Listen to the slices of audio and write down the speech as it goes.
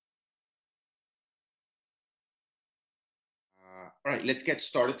All right, let's get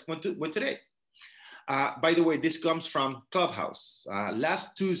started with today. By the way, this comes from Clubhouse.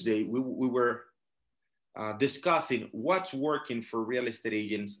 Last Tuesday, we were discussing what's working for real estate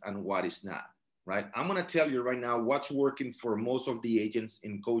agents and what is not, right? I'm going to tell you right now what's working for most of the agents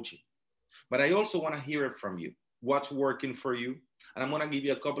in coaching. But I also want to hear it from you. What's working for you? And I'm going to give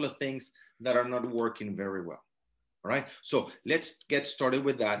you a couple of things that are not working very well. All right. So let's get started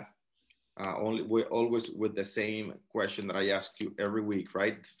with that. We're always with the same question that I ask you every week,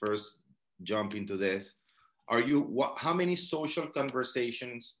 right? First, jump into this. How many social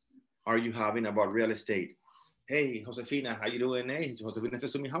conversations are you having about real estate? Hey, Josefina, how you doing? Hey, Josefina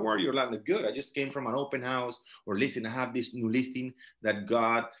says to me, how are you, Orlando? Good. I just came from an open house. Or listen, I have this new listing that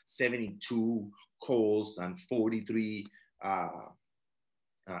got 72 calls and 43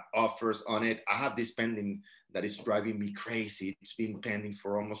 offers on it. I have this pending that is driving me crazy. It's been pending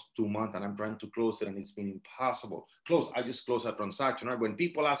for almost 2 months and I'm trying to close it and it's been impossible. I just closed a transaction, right? When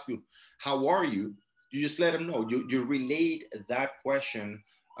people ask you, how are you? You just let them know. You relate that question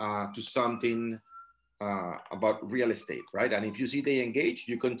to something about real estate, right? And if you see they engage,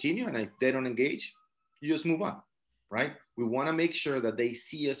 you continue. And if they don't engage, you just move on, right? We want to make sure that they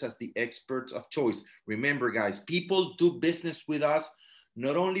see us as the experts of choice. Remember, guys, people do business with us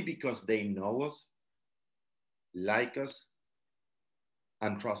not only because they know us, like us,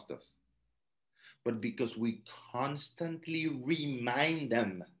 and trust us, but because we constantly remind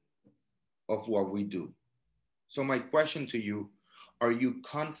them of what we do. So my question to you, are you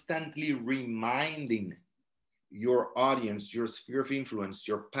constantly reminding your audience, your sphere of influence,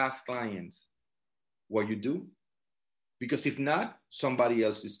 your past clients, what you do? Because if not, somebody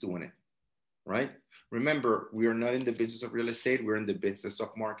else is doing it, right? Remember, we are not in the business of real estate. We're in the business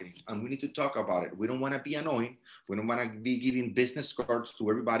of marketing. And we need to talk about it. We don't want to be annoying. We don't want to be giving business cards to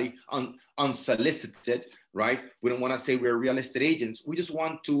everybody unsolicited, right? We don't want to say we're real estate agents. We just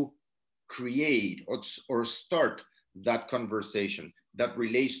want to create or start that conversation that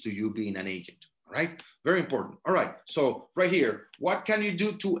relates to you being an agent, all right? Very important. All right, so right here, what can you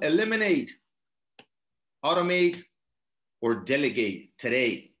do to eliminate, automate, or delegate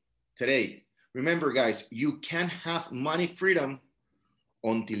today? Remember, guys, you can't have money freedom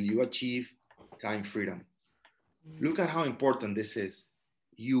until you achieve time freedom. Look at how important this is.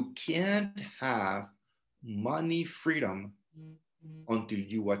 You can't have money freedom until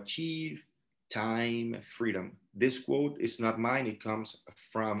you achieve time freedom. This quote is not mine. It comes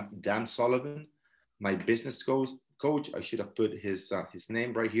from Dan Sullivan, my business coach. I should have put his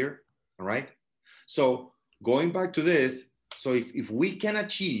name right here. All right. So going back to this, so if we can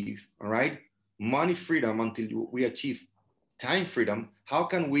achieve, all right, money freedom until we achieve time freedom, how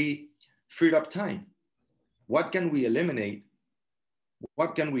can we free up time? What can we eliminate?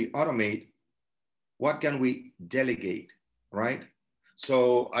 What can we automate? What can we delegate, right?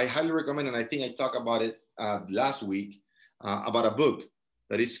 So I highly recommend, and I think I talked about it last week, about a book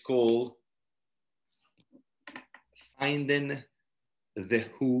that is called Finding the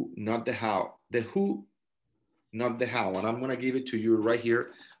Who, Not the How. The Who, Not the How. And I'm going to give it to you right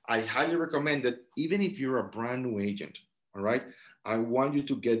here. I highly recommend that even if you're a brand new agent, all right, I want you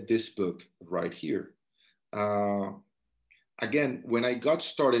to get this book right here. Again, when I got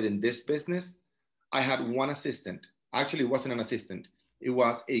started in this business, I had one assistant. Actually, it wasn't an assistant. It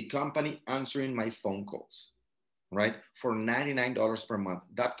was a company answering my phone calls, right? For $99 per month.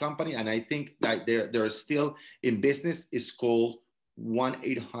 That company, and I think that they're still in business, is called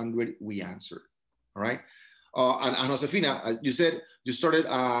 1-800-WE-ANSWER, all right? And Josefina, you said you started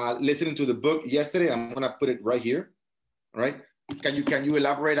listening to the book yesterday. I'm gonna put it right here, all right? Can you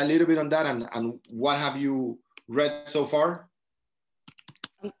elaborate a little bit on that and what have you read so far?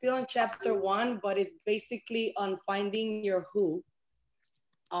 I'm still on chapter 1, but it's basically on finding your who,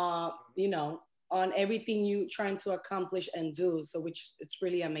 you know, on everything you trying to accomplish and do. So which it's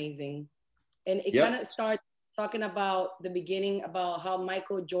really amazing. And it kind of starts talking about the beginning about how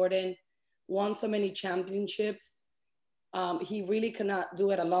Michael Jordan won so many championships. He really could not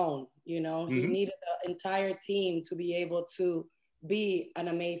do it alone. You know, he needed the entire team to be able to be an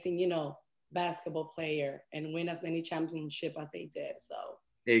amazing, you know, basketball player and win as many championships as they did. So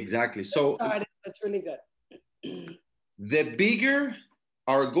exactly. So it's really good. The bigger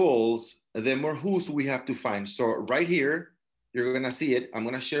our goals, the more who's we have to find. So right here, you're gonna see it. I'm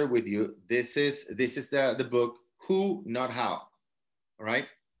gonna share with you. This is the book, Who, Not How. All right,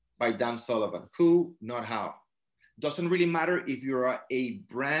 by Dan Sullivan. Who, Not How. Doesn't really matter if you're a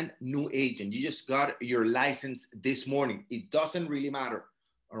brand new agent. You just got your license this morning. It doesn't really matter.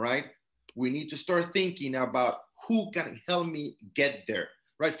 All right. We need to start thinking about who can help me get there.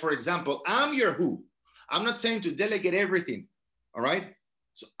 Right. For example, I'm your who. I'm not saying to delegate everything. All right.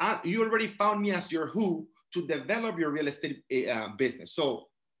 So you already found me as your who to develop your real estate business. So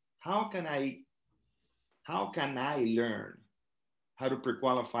how can I learn how to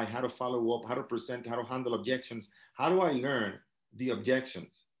pre-qualify, how to follow up, how to present, how to handle objections? How do I learn the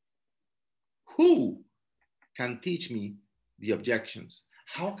objections? Who can teach me the objections?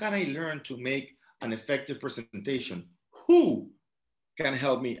 How can I learn to make an effective presentation? Who can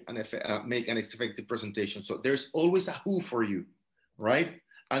help me make an effective presentation? So there's always a who for you, right?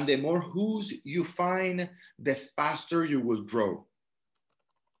 And the more who's you find, the faster you will grow.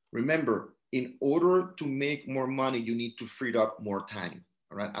 Remember, in order to make more money, you need to free up more time,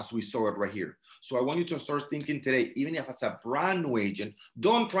 all right? As we saw it right here. So I want you to start thinking today, even if it's a brand new agent,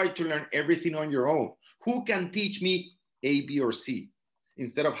 don't try to learn everything on your own. Who can teach me A, B, or C?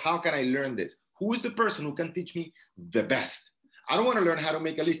 Instead of how can I learn this? Who is the person who can teach me the best? I don't want to learn how to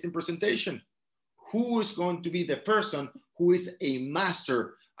make a listing presentation. Who is going to be the person who is a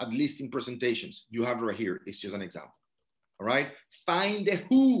master at listing presentations? You have it right here. It's just an example. All right. Find the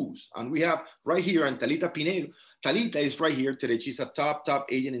who's. And we have right here, and Talita Pinedo. Talita is right here today. She's a top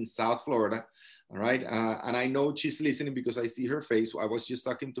agent in South Florida. All right. And I know she's listening because I see her face. I was just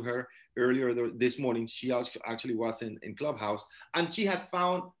talking to her earlier this morning. She actually was in Clubhouse, and she has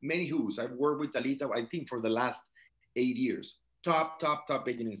found many who's. I've worked with Talita, I think, for the last 8 years. Top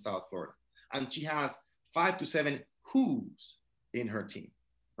agent in South Florida. And she has 5 to 7 who's in her team.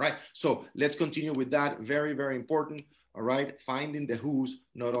 Right. So let's continue with that. Very, very important. All right. Finding the who's,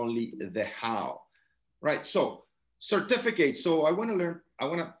 not only the how. Right. So certificate. So I want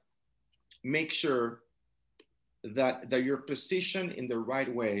to make sure that you're positioned in the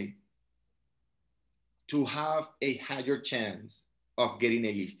right way to have a higher chance of getting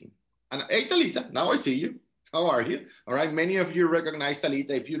a listing. And hey, Talita, now I see you. How are you? All right. Many of you recognize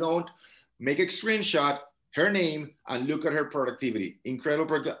Talita. If you don't, make a screenshot, her name, and look at her productivity.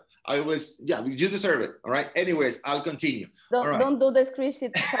 Incredible. You deserve it. All right. Anyways, I'll continue. Don't do the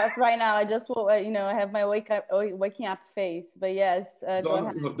screenshot right now. I just, I have my waking up face. But yes, go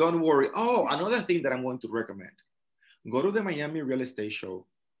ahead. Don't worry. Oh, another thing that I'm going to recommend: go to the Miami Real Estate Show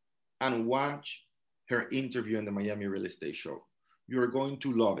and watch her interview in the Miami Real Estate Show. You're going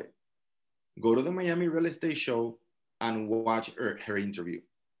to love it. Go to the Miami Real Estate Show and watch her interview.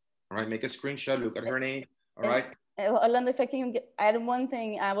 All right, make a screenshot, look at her name. All right. Orlando, if I can add one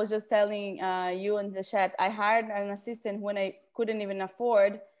thing, I was just telling you in the chat, I hired an assistant when I couldn't even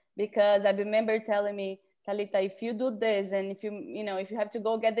afford, because I remember telling me, Talita, if you do this, and if you have to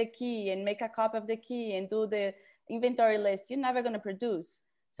go get the key and make a copy of the key and do the inventory list, you're never going to produce.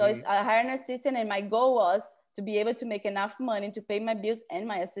 So I hired an assistant, and my goal was to be able to make enough money to pay my bills and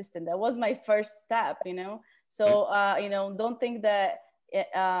my assistant. That was my first step, So, don't think that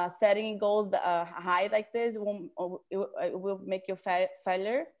setting goals high like this will make you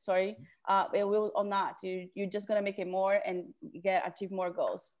failure. Sorry, it will or not. You're just gonna make it more and achieve more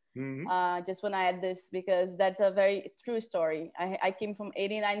goals. Just want to add this because that's a very true story. I came from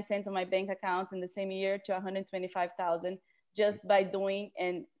 89 cents on my bank account in the same year to 125,000 just by doing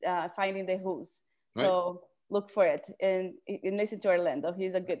and finding the who's. Right. So look for it and listen to Orlando.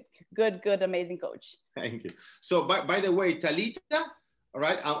 He's a good, amazing coach. Thank you. So by the way, Talita. All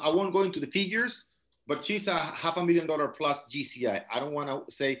right, I won't go into the figures, but she's a $500,000 plus GCI. I don't want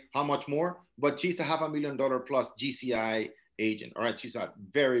to say how much more, but she's a $500,000 plus GCI agent. All right, she's a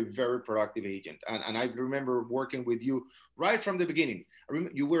very, very productive agent. And I remember working with you right from the beginning. I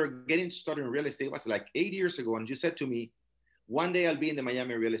remember you were getting started in real estate. It was like 8 years ago. And you said to me, one day I'll be in the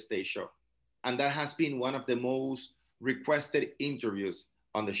Miami Real Estate Show. And that has been one of the most requested interviews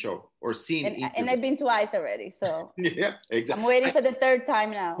on the show or seen. And I've been twice already, so yeah, exactly. I'm waiting for the third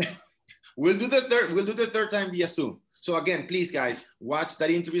time now. We'll do the third time via Zoom. So again, please guys, watch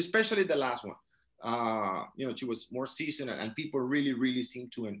that interview, especially the last one. She was more seasoned and people really, really seem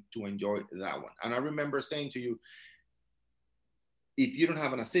to enjoy that one. And I remember saying to you, if you don't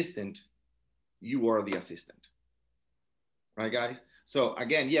have an assistant, you are the assistant. Right, guys? So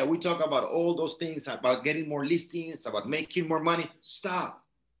again, yeah, we talk about all those things about getting more listings, about making more money. Stop.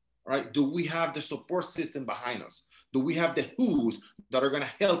 Right? Do we have the support system behind us? Do we have the who's that are going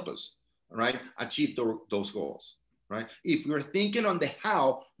to help us, right, achieve those goals? Right? If we're thinking on the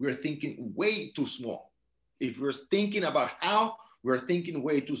how, we're thinking way too small. If we're thinking about how, we're thinking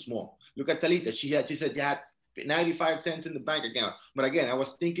way too small. Look at Talita. She said she had 95 cents in the bank account. But again, I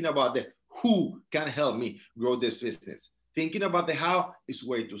was thinking about the who can help me grow this business. Thinking about the how is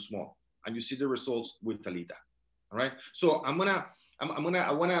way too small. And you see the results with Talita. All right. So I want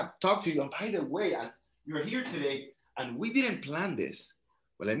to talk to you. And by the way, you're here today and we didn't plan this,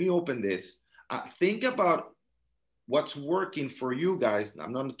 but let me open this. Think about what's working for you guys.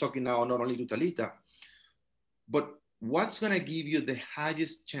 I'm not talking now not only to Talita, but what's going to give you the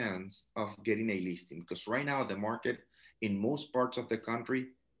highest chance of getting a listing? Because right now the market in most parts of the country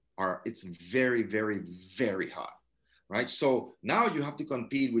it's very, very, very hot, right? So now you have to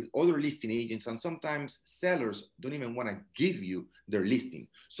compete with other listing agents, and sometimes sellers don't even want to give you their listing.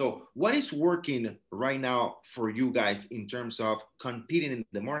 So what is working right now for you guys in terms of competing in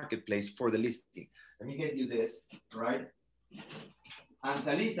the marketplace for the listing? Let me get you this, right? And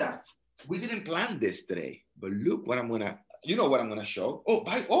Talita, we didn't plan this today, but look what I'm gonna, you know what I'm gonna show.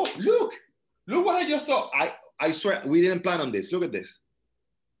 Look what I just saw. I swear we didn't plan on this. Look at this.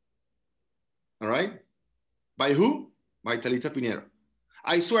 All right, by who? By Talita Pinero.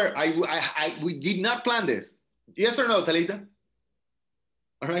 I swear, we did not plan this. Yes or no, Talita?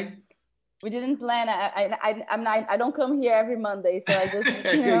 All right. We didn't plan. I don't come here every Monday, so I just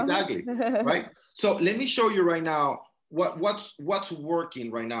exactly right. So let me show you right now what's working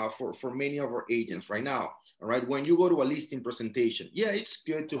right now for many of our agents right now. All right, when you go to a listing presentation, yeah, it's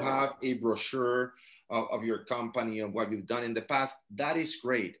good to have a brochure of your company and what you've done in the past. That is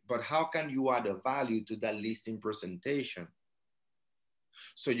great, but how can you add a value to that listing presentation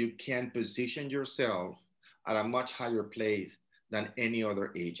so you can position yourself at a much higher place than any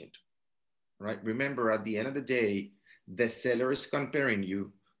other agent? Right? Remember, at the end of the day, the seller is comparing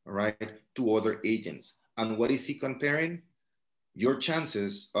you, right, to other agents. And what is he comparing? Your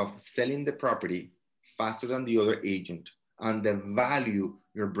chances of selling the property faster than the other agent and the value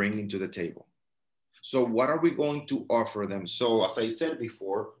you're bringing to the table. So what are we going to offer them? So as I said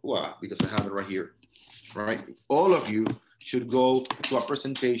before, because I have it right here, right? All of you should go to a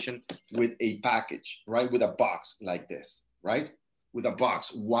presentation with a package, right? With a box like this, right? With a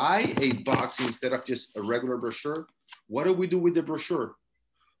box. Why a box instead of just a regular brochure? What do we do with the brochure?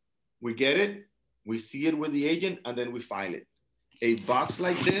 We get it, we see it with the agent, and then we file it. A box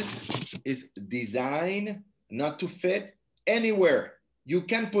like this is designed not to fit anywhere. You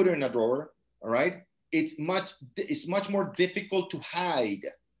can put it in a drawer, all right? It's much more difficult to hide.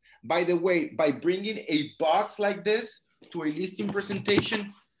 By the way, by bringing a box like this to a listing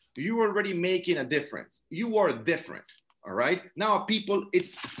presentation, you're already making a difference. You are different. All right. Now, people,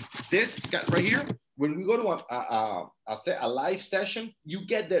 it's this right here. When we go to a live session, you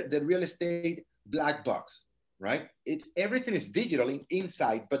get the real estate black box, right? Everything is digital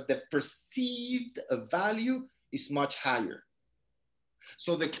inside, but the perceived value is much higher.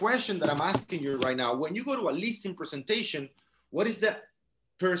 So the question that I'm asking you right now, when you go to a listing presentation, what is the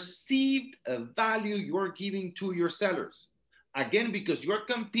perceived value you're giving to your sellers? Again, because you're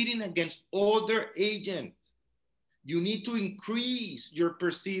competing against other agents. You need to increase your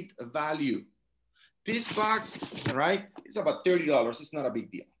perceived value. This box, all right, it's about $30. It's not a big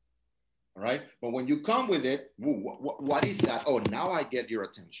deal, all right? But when you come with it, what is that? Oh, now I get your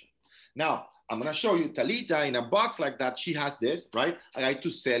attention. Now, I'm gonna show you Talita in a box like that. She has this, right? A guide to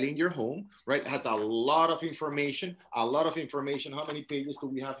selling your home, right? It has a lot of information, How many pages do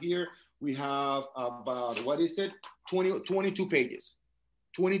we have here? We have about, 22 pages.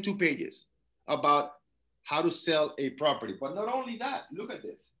 22 pages about how to sell a property. But not only that, look at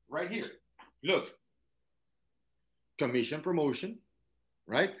this right here. Look, commission promotion,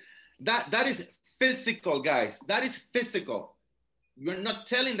 right? That is physical, guys. That is physical. You're not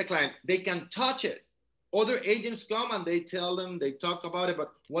telling the client, they can touch it. Other agents come and they tell them, they talk about it,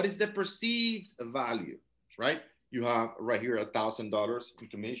 but what is the perceived value, right? You have right here $1,000 in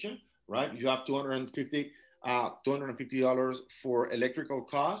commission, right? You have $250 for electrical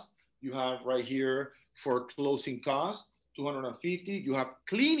cost. You have right here for closing cost, $250. You have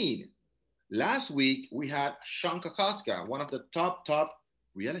cleaning. Last week, we had Sean Kokoska, one of the top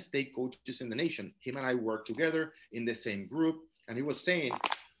real estate coaches in the nation. Him and I work together in the same group. And he was saying,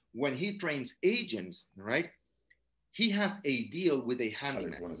 when he trains agents, right, he has a deal with a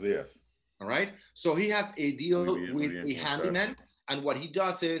handyman. All right. So he has a deal with a handyman. And what he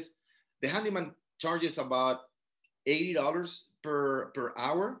does is the handyman charges about $80 per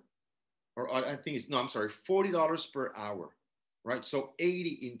hour. Or I think it's, no, I'm sorry, $40 per hour, right? So 80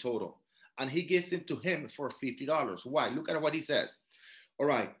 in total. And he gives it to him for $50. Why? Look at what he says. All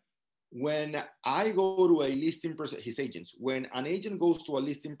right. When I go to a listing, his agents, when an agent goes to a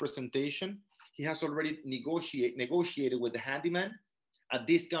listing presentation, he has already negotiated with the handyman a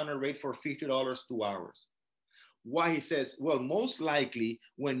discounted rate for $50 2 hours. Why? He says, well, most likely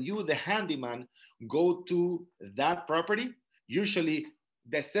when you, the handyman, go to that property, usually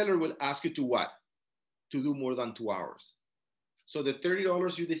the seller will ask you to what? To do more than 2 hours. So the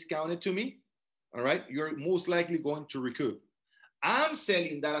 $30 you discounted to me, all right, you're most likely going to recoup. I'm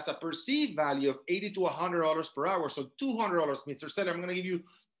selling that as a perceived value of $80 to $100 per hour. So $200, Mr. Seller, I'm going to give you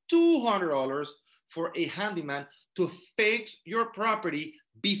 $200 for a handyman to fix your property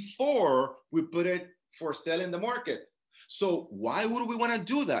before we put it for sale in the market. So why would we want to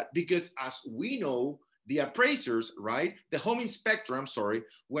do that? Because as we know, the appraisers, right? The home inspector, I'm sorry,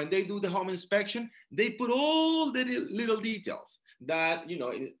 when they do the home inspection, they put all the little details that, you know,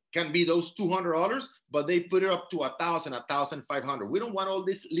 it can be those $200, but they put it up to $1,000, $1,500. We don't want all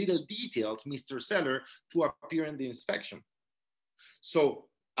these little details, Mr. Seller, to appear in the inspection. So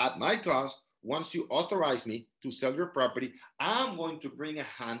at my cost, once you authorize me to sell your property, I'm going to bring a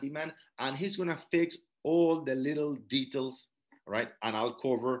handyman and he's going to fix all the little details, right? And I'll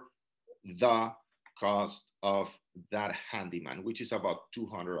cover the cost of that handyman, which is about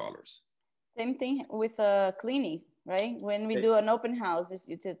 $200. Same thing with cleaning, right? When we do an open house, is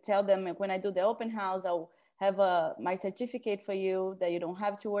to tell them when I do the open house, I'll have my certificate for you that you don't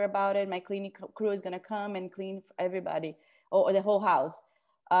have to worry about it. My cleaning crew is going to come and clean for everybody or the whole house.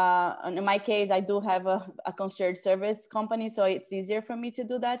 In my case, I do have a concierge service company, so it's easier for me to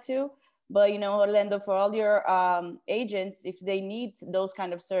do that too. But, you know, Orlando, for all your agents, if they need those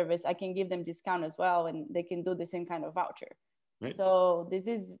kind of service, I can give them discount as well, and they can do the same kind of voucher. Right. So this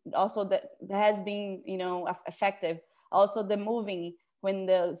is also that has been, you know, effective. Also the moving, when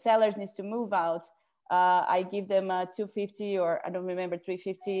the sellers needs to move out, I give them a $250 or I don't remember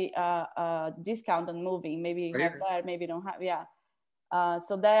 $350 discount on moving. Maybe you have that, maybe you don't have, yeah.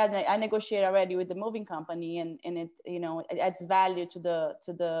 So that I negotiate already with the moving company, and it, you know, it adds value to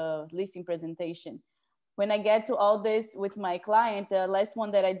the listing presentation. When I get to all this with my client, the last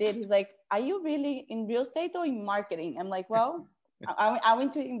one that I did, he's like, "Are you really in real estate or in marketing?" I'm like, "Well, I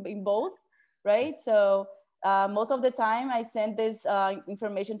went to in both, right?" So most of the time, I send this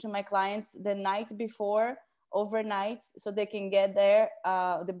information to my clients the night before, overnight, so they can get there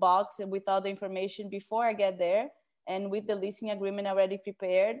the box with all the information before I get there. And with the leasing agreement already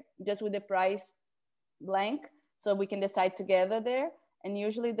prepared, just with the price blank, so we can decide together there. And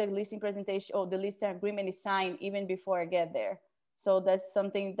usually the listing presentation or the listing agreement is signed even before I get there. So that's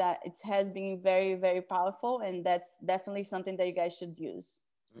something that it has been very, very powerful. And that's definitely something that you guys should use.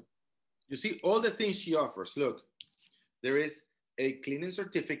 You see all the things she offers. Look, there is a cleaning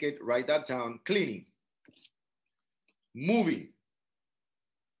certificate, write that down, cleaning, moving,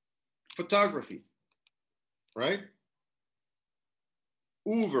 photography, right?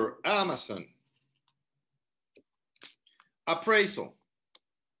 Uber, Amazon, appraisal,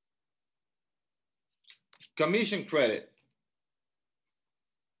 commission credit,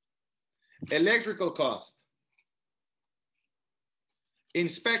 electrical cost,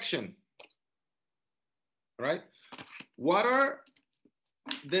 inspection, right? What are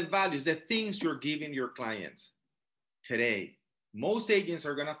the values, the things you're giving your clients today? Most agents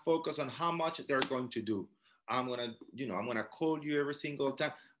are gonna focus on how much they're going to do. I'm gonna call you every single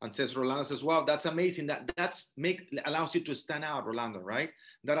time. And says Rolando says, wow, that's amazing. Allows you to stand out, Rolando, right?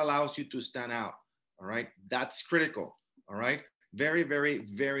 That allows you to stand out. All right. That's critical. All right. Very, very,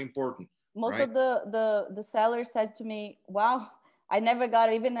 very important. Most of the sellers said to me, wow, I never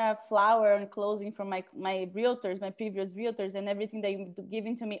got even a flower on closing from my realtors, my previous realtors, and everything that you're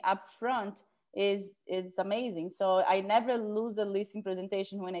giving to me up front is amazing. So I never lose a listing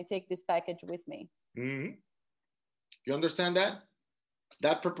presentation when I take this package with me. Mm-hmm. You understand that?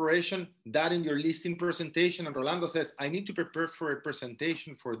 That preparation, that in your listing presentation, and Rolando says, I need to prepare for a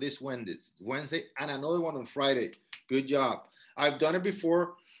presentation for this Wednesday and another one on Friday. Good job. I've done it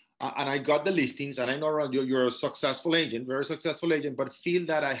before and I got the listings, and I know you're a successful agent, very successful agent, but feel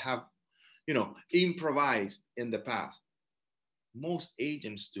that I have, you know, improvised in the past. Most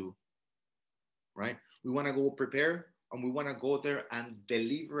agents do, right? We want to go prepare and we want to go there and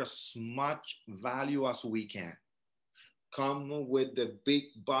deliver as much value as we can. Come with the big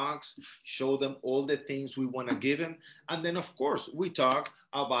box, show them all the things we want to give them. And then of course we talk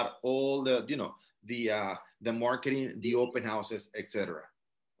about all the, you know, the marketing, the open houses, etc.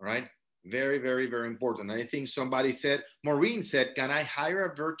 Right? Very, very, very important. I think somebody said, Maureen said, can I hire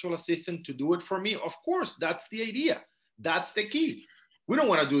a virtual assistant to do it for me? Of course, that's the idea. That's the key. We don't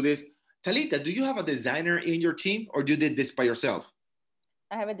want to do this. Talita, do you have a designer in your team, or you did this by yourself?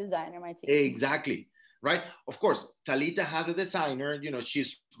 I have a designer in my team. Exactly. Right? Of course, Talita has a designer, you know,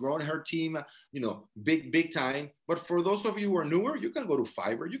 she's grown her team, you know, big time. But for those of you who are newer, you can go to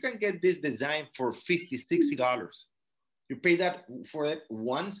Fiverr. You can get this design for $50, $60. You pay that for it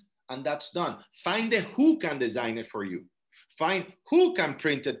once and that's done. Find the who can design it for you. Find who can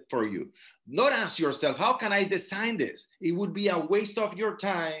print it for you. Not ask yourself, how can I design this? It would be a waste of your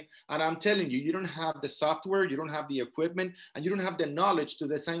time. And I'm telling you, you don't have the software, you don't have the equipment, and you don't have the knowledge to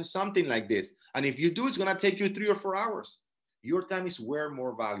design something like this. And if you do, it's gonna take you 3 or 4 hours. Your time is way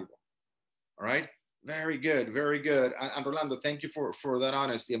more valuable. All right? Very good, very good. And Orlando, thank you for that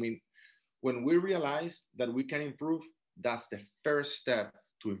honesty. I mean, when we realize that we can improve, that's the first step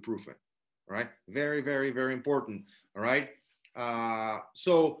to improvement. All right? Very, very, very important. All right?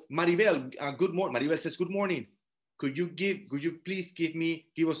 So Maribel, good morning. Maribel says, good morning. Could you please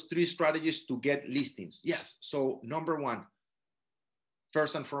give us 3 strategies to get listings? Yes. So number 1,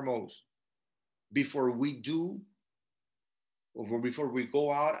 first and foremost, before we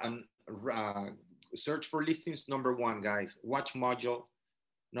go out and search for listings, number 1, guys, watch module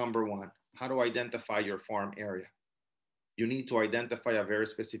number 1, how to identify your farm area. You need to identify a very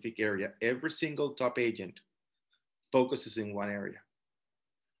specific area. Every single top agent focuses in one area.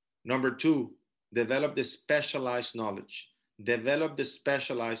 Number 2, develop the specialized knowledge. Develop the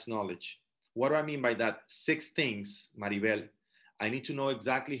specialized knowledge. What do I mean by that? 6 things, Maribel. I need to know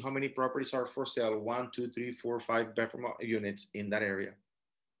exactly how many properties are for sale, 1, 2, 3, 4, 5 bedroom units in that area.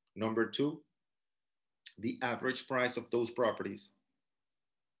 Number 2, the average price of those properties.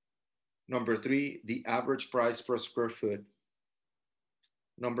 Number 3, the average price per square foot.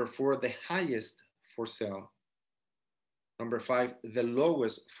 Number 4, the highest for sale. Number 5, the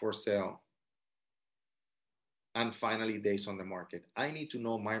lowest for sale. And finally, days on the market. I need to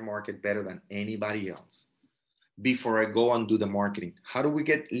know my market better than anybody else before I go and do the marketing. How do we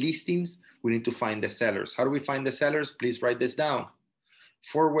get listings? We need to find the sellers. How do we find the sellers? Please write this down.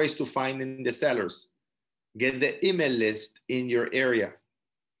 4 ways to find the sellers. Get the email list in your area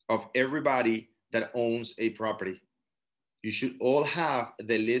of everybody that owns a property. You should all have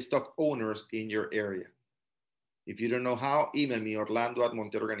the list of owners in your area. If you don't know how, email me, Orlando at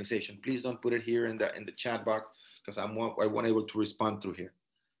Montiel Organization. Please don't put it here in the chat box because I won't able to respond through here.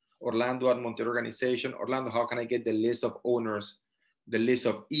 Orlando at Montiel Organization. Orlando, how can I get the list of owners, the list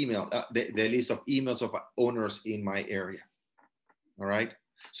of email, the list of emails of owners in my area? All right.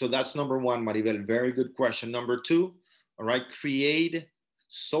 So that's number 1, Maribel. Very good question. Number 2, all right, create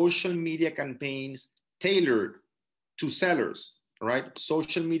social media campaigns tailored to sellers. All right,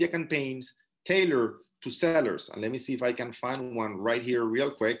 social media campaigns tailored to sellers. And let me see if I can find one right here real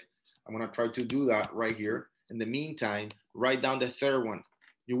quick. I'm gonna try to do that right here. In the meantime, write down the 3rd one.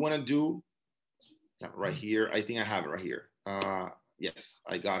 You wanna do, right here, I think I have it right here. Yes,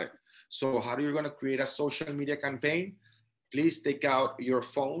 I got it. So how are you gonna create a social media campaign? Please take out your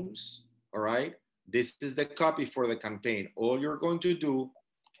phones, all right? This is the copy for the campaign. All you're going to do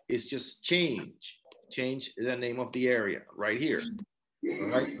is just change the name of the area right here,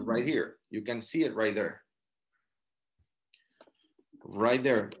 all right here. You can see it right there. Right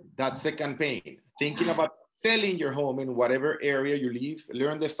there, that's the campaign. Thinking about selling your home in whatever area you live,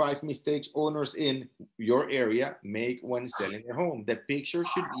 learn the 5 mistakes owners in your area make when selling their home. The picture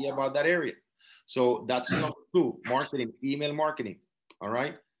should be about that area. So that's number 2, marketing, email marketing, all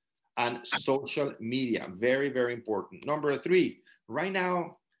right? And social media, very, very important. Number 3, right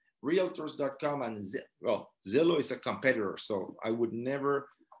now, realtors.com and Zillow is a competitor, so I would never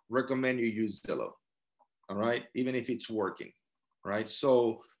recommend you use Zillow, all right? Even if it's working, right?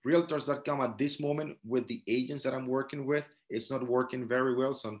 So realtors.com at this moment with the agents that I'm working with, it's not working very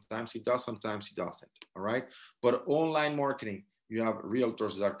well. Sometimes it does, sometimes it doesn't, all right? But online marketing, you have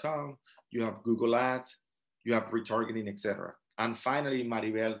realtors.com, you have Google Ads, you have retargeting, etc. And finally,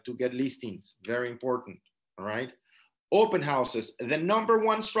 Maribel, to get listings, very important, all right? Open houses, the number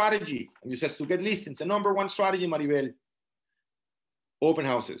 1 strategy. And it says to get listings, the number 1 strategy, Maribel. Open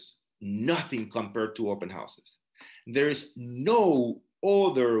houses, nothing compared to open houses. There is no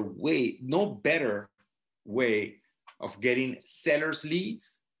other way, no better way of getting sellers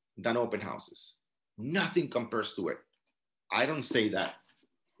leads than open houses. Nothing compares to it. I don't say that.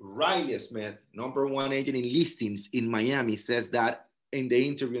 Riley Smith, number 1 agent in listings in Miami, says that in the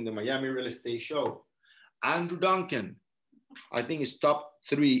interview in the Miami Real Estate Show. Andrew Duncan, I think is top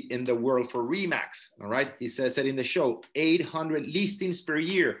 3 in the world for Remax, all right? He says it in the show, 800 listings per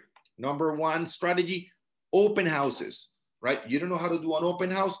year. Number 1 strategy, open houses, right? You don't know how to do an open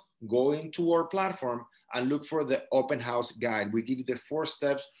house? Go into our platform and look for the open house guide. We give you the 4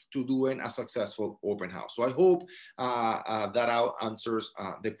 steps to doing a successful open house. So I hope that answers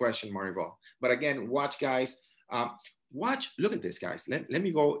the question, Maribel. But again, watch, guys. Look at this, guys. Let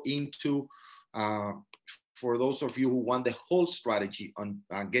me go into, for those of you who want the whole strategy on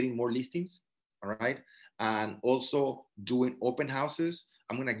getting more listings, all right? And also doing open houses.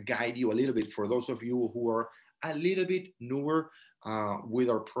 I'm gonna guide you a little bit for those of you who are a little bit newer with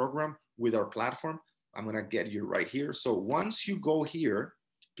our program, with our platform. I'm gonna get you right here. So once you go here,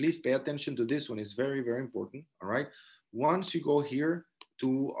 please pay attention to this one. It's very, very important. All right. Once you go here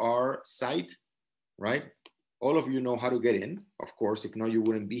to our site, right? All of you know how to get in. Of course, if not, you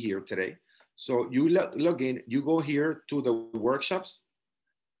wouldn't be here today. So you log in, you go here to the workshops,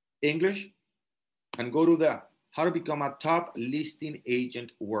 English, and go to the how to become a top listing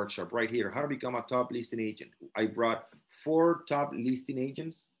agent workshop right here. How to become a top listing agent. I brought 4 top listing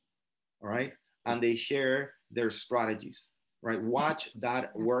agents, all right? And they share their strategies, right? Watch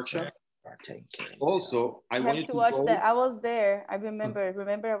that workshop. Also, I want you to watch go. that. I was there. I remember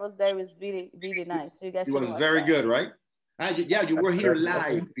I was there. It was really, really nice. So you guys it should was watch very that. good, right? Yeah, you were here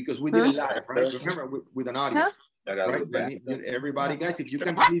live because we did it live, right? Remember, with an audience, right? Everybody, guys, if you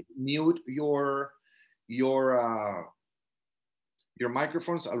can please mute your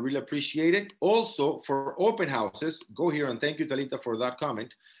microphones, I'll really appreciate it. Also, for open houses, go here, and thank you, Talita, for that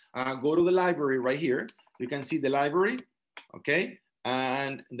comment. Go to the library right here. You can see the library, okay?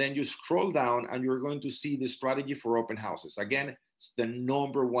 And then you scroll down and you're going to see the strategy for open houses. Again, it's the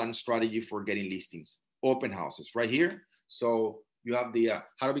 #1 strategy for getting listings, open houses right here. So you have the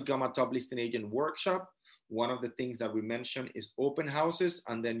how to become a top listing agent workshop. One of the things that we mentioned is open houses.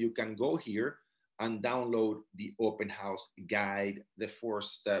 And then you can go here and download the open house guide, the 4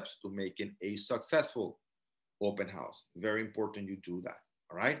 steps to making a successful open house. Very important you do that,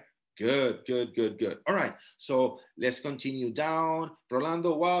 all right? Good, good, good, good. All right, so let's continue down.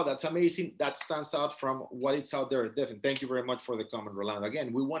 Rolando, wow, that's amazing. That stands out from what it's out there. Different. Thank you very much for the comment, Rolando.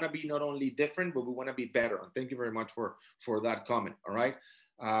 Again, we want to be not only different, but we want to be better. And thank you very much for that comment, all right?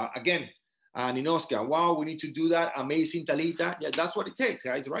 Again, Ninoska, wow, we need to do that. Amazing, Talita. Yeah, that's what it takes,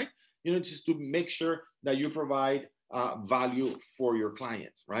 guys, right? You know, just to make sure that you provide value for your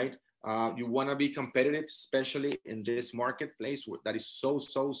clients, right? You want to be competitive, especially in this marketplace that is so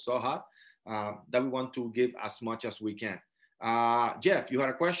hot, that we want to give as much as we can. Jeff, you had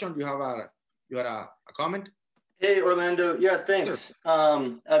a question? You had a comment? Hey, Orlando. Yeah, thanks.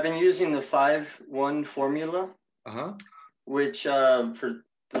 Sure. I've been using the 5-1 formula, which for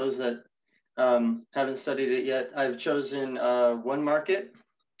those that haven't studied it yet, I've chosen 1 market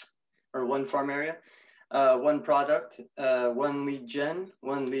or 1 farm area, 1 product, 1 lead gen,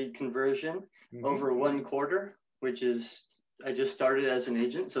 1 lead conversion over 1 quarter, which is, I just started as an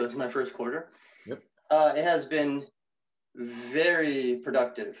agent, so it's my first quarter. Yep. It has been very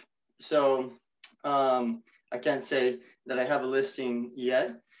productive. So I can't say that I have a listing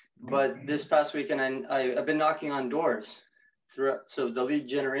yet, but this past weekend I've been knocking on doors throughout. So the lead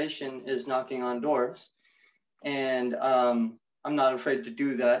generation is knocking on doors, and I'm not afraid to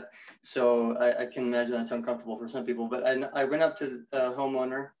do that. So I can imagine that's uncomfortable for some people, but I went up to the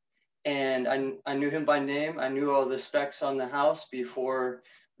homeowner and I knew him by name. I knew all the specs on the house before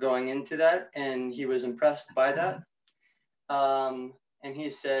going into that, and he was impressed by that. And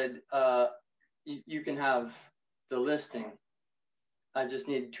he said, you can have the listing. I just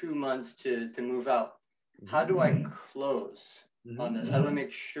need 2 months to move out. How do I close on this? How do I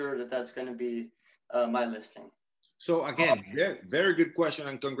make sure that that's going to be my listing? So again, very, very good question,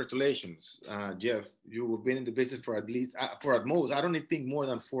 and congratulations, Jeff. You've been in the business for at most, I don't think more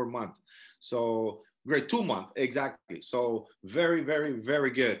than 4 months. So great, 2 months, exactly. So very, very,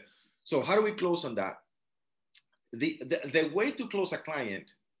 very good. So how do we close on that? The way to close a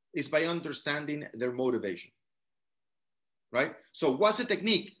client is by understanding their motivation, right? So what's the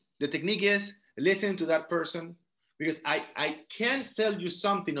technique? The technique is listening to that person, because I can't sell you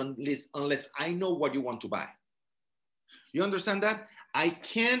something unless I know what you want to buy. You understand that? I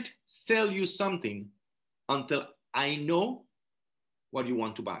can't sell you something until I know what you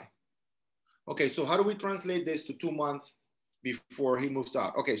want to buy. Okay, so how do we translate this to 2 months before he moves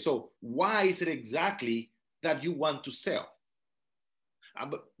out? Okay, so why is it exactly that you want to sell?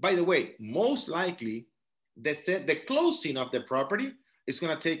 But by the way, most likely, the closing of the property is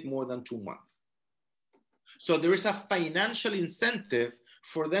going to take more than 2 months. So there is a financial incentive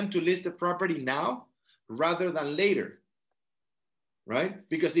for them to list the property now rather than later. Right?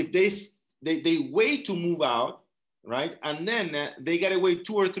 Because if they wait to move out, right? And then they gotta wait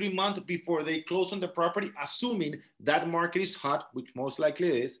 2 or 3 months before they close on the property, assuming that market is hot, which most likely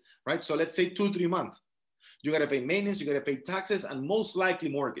it is, right? So let's say 2-3 months. You gotta pay maintenance, you gotta pay taxes, and most likely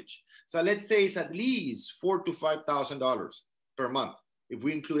mortgage. So let's say it's at least $4,000 to $5,000 per month, if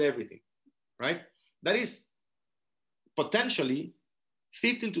we include everything, right? That is potentially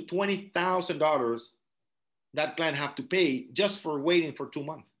 $15,000 to $20,000 that client have to pay just for waiting for 2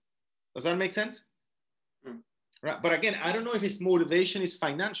 months. Does that make sense? right? But again, I don't know if his motivation is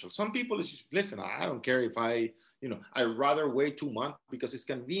financial. Some people is, listen, I don't care if I rather wait 2 months because it's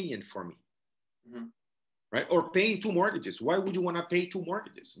convenient for me. Mm-hmm. Right? Or paying two mortgages. Why would you want to pay two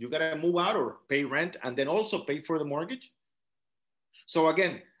mortgages? You got to move out or pay rent and then also pay for the mortgage. So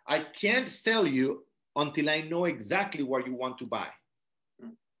again, I can't sell you until I know exactly what you want to buy.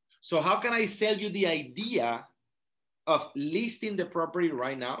 So how can I sell you the idea of listing the property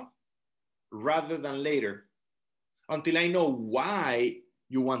right now rather than later until I know why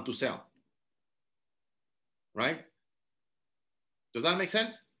you want to sell? Right? Does that make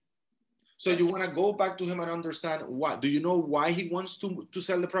sense? So you want to go back to him and understand why. Do you know why he wants to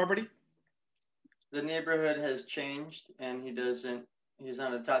sell the property? The neighborhood has changed and he's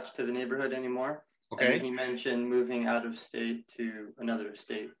not attached to the neighborhood anymore. Okay. And he mentioned moving out of state to another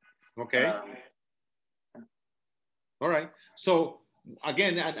state. Okay. All right. So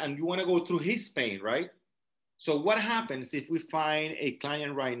again, and you want to go through his pain, right? So what happens if we find a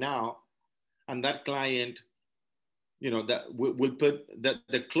client right now and that client, that will put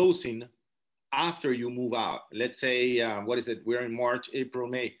the closing after you move out? Let's say, what is it? We're in March, April,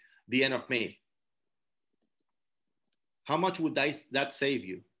 May, the end of May. How much would that save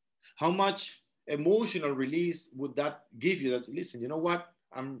you? How much emotional release would that give you? That, listen, you know what?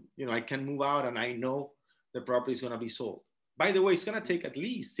 I can move out and I know the property is going to be sold. By the way, it's going to take at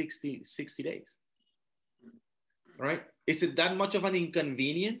least 60 days. Right? Is it that much of an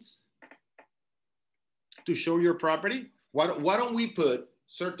inconvenience to show your property? Why don't we put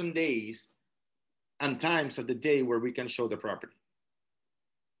certain days and times of the day where we can show the property?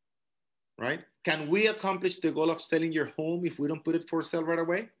 Right? Can we accomplish the goal of selling your home if we don't put it for sale right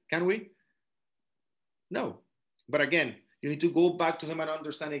away? Can we? No. But again, you need to go back to him and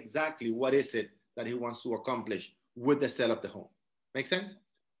understand exactly what is it that he wants to accomplish with the sale of the home. Make sense?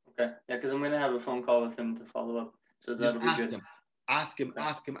 Okay. Yeah, because I'm going to have a phone call with him to follow up. So that'll be good. Ask him.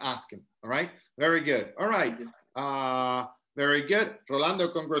 All right? Very good. All right. Very good. Rolando,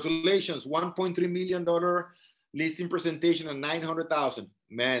 congratulations. $1.3 million listing presentation and 900,000.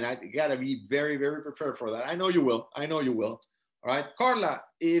 Man, I gotta be very, very prepared for that. I know you will. All right, Carla,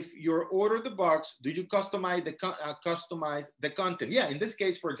 if you order the box, do you customize the content? Yeah, in this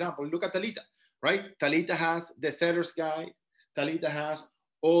case, for example, look at Talita, right? Talita has the seller's guide. Talita has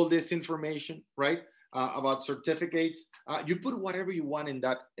all this information, right? About certificates. You put whatever you want in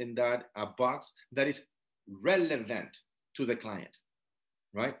that box that is relevant to the client,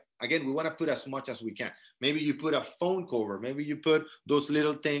 right? Again, we want to put as much as we can. Maybe you put a phone cover. Maybe you put those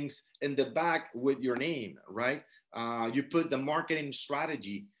little things in the back with your name, right? You put the marketing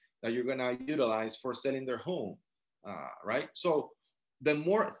strategy that you're going to utilize for selling their home, right? So the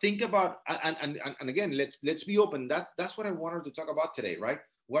more, think about, and again, let's be open. That's what I wanted to talk about today, right?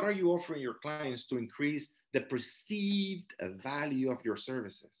 What are you offering your clients to increase the perceived value of your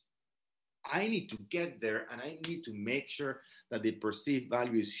services? I need to get there and I need to make sure that the perceived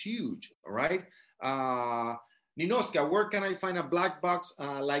value is huge, all right? Ninoska, where can I find a black box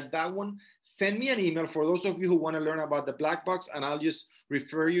like that one? Send me an email for those of you who want to learn about the black box, and I'll just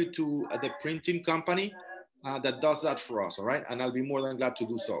refer you to the printing company that does that for us, all right? And I'll be more than glad to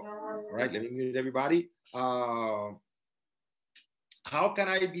do so. All right, let me mute everybody. How can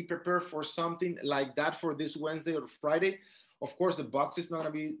I be prepared for something like that for this Wednesday or Friday? Of course, the box is not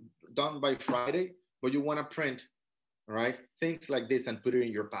going to be done by Friday, but you want to print, all right, things like this and put it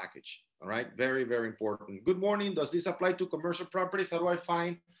in your package, all right? Very, very important. Good morning. Does this apply to commercial properties? How do I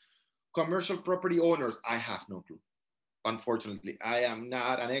find commercial property owners? I have no clue. Unfortunately, I am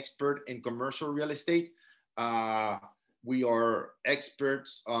not an expert in commercial real estate. We are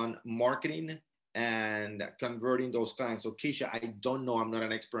experts on marketing and converting those clients. So Keisha, I don't know. I'm not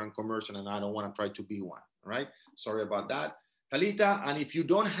an expert on commercial and I don't want to try to be one, all right? Sorry about that. Talita, and if you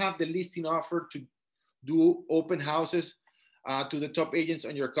don't have the listing offer to do open houses to the top agents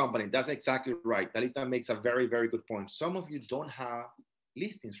on your company, that's exactly right. Talita makes a very, very good point. Some of you don't have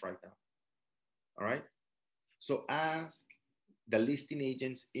listings right now, all right? So ask the listing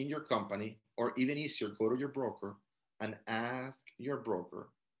agents in your company, or even easier, go to your broker and ask your broker,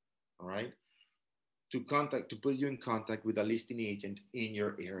 all right, to put you in contact with a listing agent in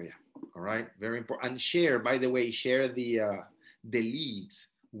your area, all right? Very important. And share, by the way, share the leads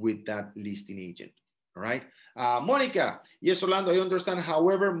with that listing agent, all right? Monica, yes, Orlando, I understand.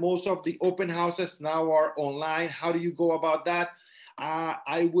 However, most of the open houses now are online. How do you go about that?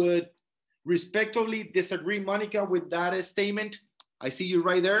 I would respectfully disagree, Monica, with that statement. I see you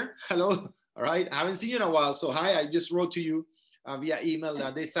right there. Hello, all right? I haven't seen you in a while, so hi, I just wrote to you via email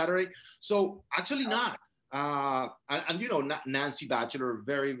this Saturday. So actually not. And you know, Nancy Batchelor,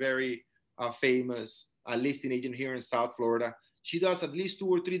 very, very famous a listing agent here in South Florida. She does at least 2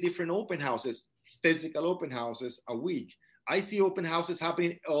 or 3 different open houses, physical open houses a week. I see open houses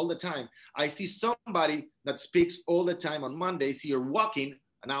happening all the time. I see somebody that speaks all the time on Mondays here walking,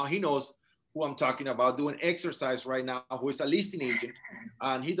 and now he knows who I'm talking about, doing exercise right now, who is a listing agent,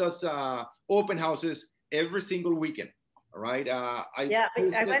 and he does open houses every single weekend. All right.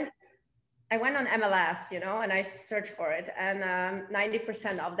 I went on MLS, you know, and I searched for it, and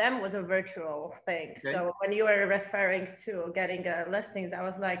 90% of them was a virtual thing. Okay. So when you were referring to getting listings, I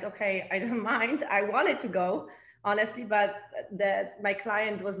was like, okay, I don't mind. I wanted to go, honestly, but my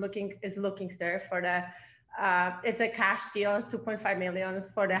client is looking still for the, it's a cash deal, 2.5 million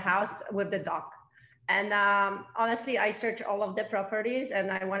for the house with the dock. And honestly, I searched all of the properties, and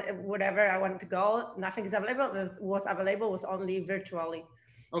whatever I wanted to go, nothing is available. Was only virtually.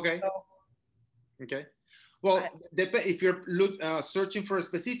 Okay. So, okay. Well, if you're searching for a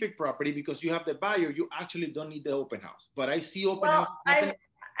specific property because you have the buyer, you actually don't need the open house. But I see open house.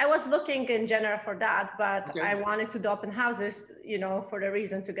 I was looking in general for that, but okay. I wanted to do open houses, you know, for the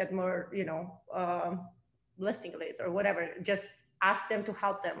reason to get more, you know, listing leads or whatever. Just ask them to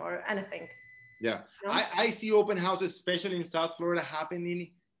help them or anything. Yeah, you know? I see open houses, especially in South Florida,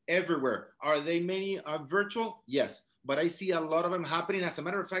 happening everywhere. Are they many virtual? Yes. But I see a lot of them happening. As a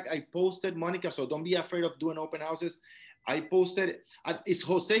matter of fact, I posted, Monica, so don't be afraid of doing open houses. I posted, is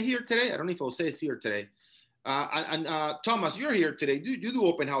Jose here today? I don't know if Jose is here today. Thomas, you're here today. You do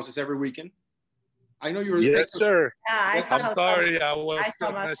open houses every weekend. I know you're. Yes, sir. Yeah, I'm sorry. I was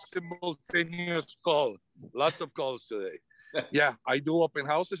on a simultaneous call. Lots of calls today. Yeah, I do open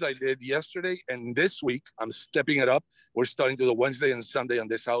houses. I did yesterday. And this week, I'm stepping it up. We're starting to do Wednesday and Sunday on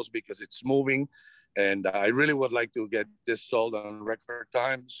this house because it's moving. And I really would like to get this sold on record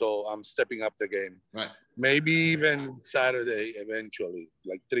time. So I'm stepping up the game. Right. Maybe even Saturday eventually,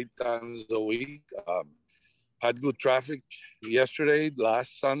 like 3 times a week. Had good traffic yesterday.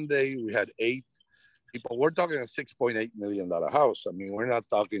 Last Sunday, we had 8 people. We're talking a $6.8 million house. I mean, we're not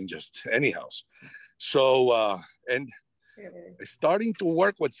talking just any house. So, and starting to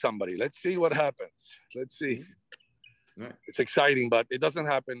work with somebody. Let's see what happens. Let's see. Right. It's exciting, but it doesn't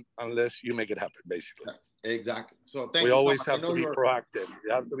happen unless you make it happen, basically. Exactly. So we always have to be proactive.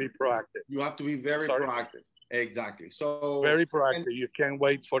 You have to be proactive. You have to be very proactive. Exactly. So very proactive. You can't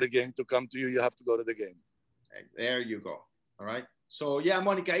wait for the game to come to you. You have to go to the game. There you go. All right. So yeah,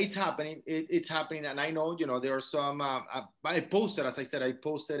 Monica, it's happening. It's happening. And I know, you know, there are some, I posted, as I said, I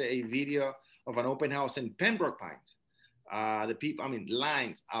posted a video of an open house in Pembroke Pines. The people, I mean,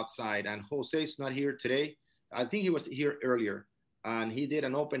 lines outside, and Jose's not here today. I think he was here earlier, and he did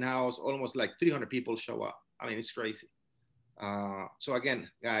an open house, almost like 300 people show up. I mean, it's crazy. So again,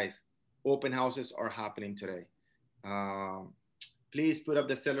 guys, open houses are happening today. Please put up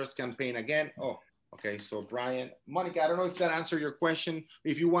the sellers campaign again. Oh, okay. So Brian, Monica, I don't know if that answered your question.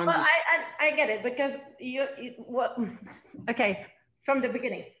 If you want, well, I get it, because okay, from the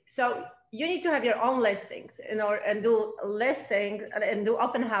beginning. So you need to have your own listings and do listing and do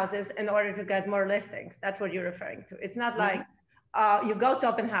open houses in order to get more listings. That's what you're referring to. It's not like you go to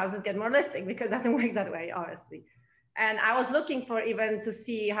open houses, get more listings, because it doesn't work that way, honestly. And I was looking for even to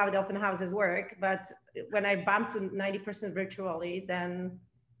see how the open houses work, but when I bumped to 90% virtually, then,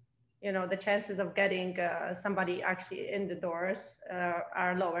 you know, the chances of getting somebody actually in the doors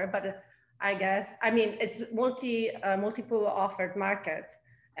are lower. But I guess, I mean, it's multiple offered market.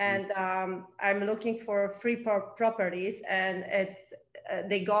 And I'm looking for free properties, and it's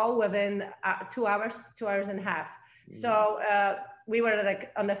they go within 2 hours, 2.5 hours. So we were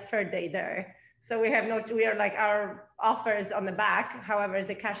like on the 3rd day there. So we are like, our offer is on the back. However,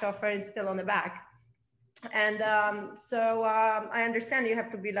 the cash offer is still on the back. And so I understand you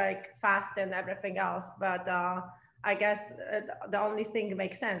have to be like fast and everything else, but I guess the only thing that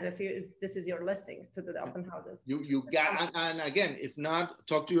makes sense if this is your listings to do the open houses. You got, and again, if not,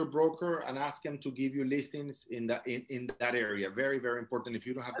 talk to your broker and ask him to give you listings in that area. Very, very important if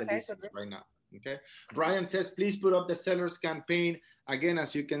you don't have the listings right now. Okay. Brian says, please put up the sellers campaign. Again,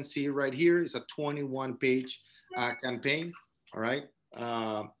 as you can see right here, it's a 21-page campaign. All right.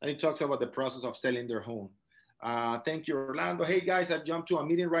 And it talks about the process of selling their home. Thank you, Orlando. Hey guys, I've jumped to a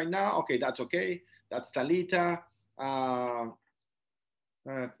meeting right now. Okay, that's okay. That's Talita.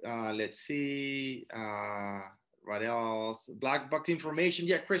 Let's see. What else? Black box information.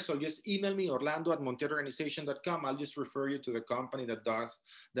 Yeah, Crystal, just email me, orlando@montielorganization.com. I'll just refer you to the company that does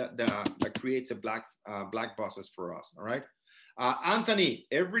that creates a black boxes for us. All right. Anthony,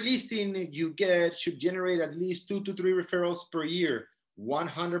 every listing you get should generate at least 2 to 3 referrals per year.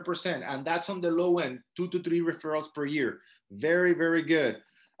 100%. And that's on the low end, 2 to 3 referrals per year. Very, very good.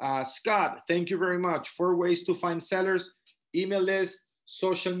 Scott, thank you very much. 4 ways to find sellers: email list,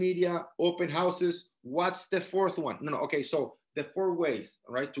 social media, open houses. What's the fourth one? No, okay, so the 4 ways,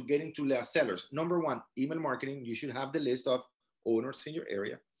 right, to get into sellers. Number 1, email marketing. You should have the list of owners in your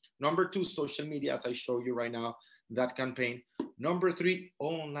area. Number 2, social media, as I show you right now, that campaign. Number 3,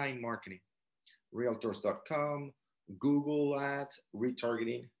 online marketing. Realtors.com, Google Ads,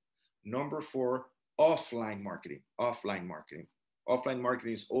 retargeting. Number 4, offline marketing. Offline marketing. Offline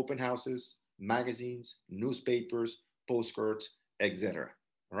marketing is open houses, magazines, newspapers, postcards, etc.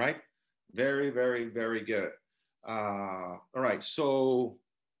 All right? Very, very, very good. All right. So,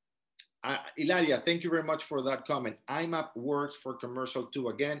 Ilaria, thank you very much for that comment. IMAP works for commercial too.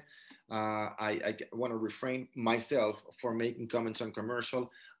 Again, I want to refrain myself for making comments on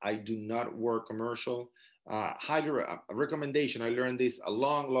commercial. I do not work commercial. Highly recommendation. I learned this a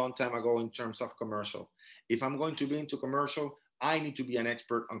long, long time ago in terms of commercial. If I'm going to be into commercial, I need to be an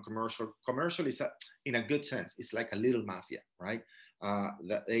expert on commercial. Commercial is, in a good sense, it's like a little mafia, right?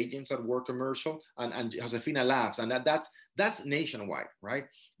 The agents that work commercial, and Josefina laughs, and that's nationwide, right?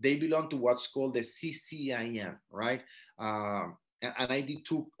 They belong to what's called the CCIM, right? And I did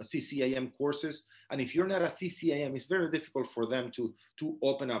 2 CCIM courses. And if you're not a CCIM, it's very difficult for them to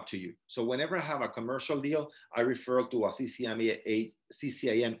open up to you. So whenever I have a commercial deal, I refer to a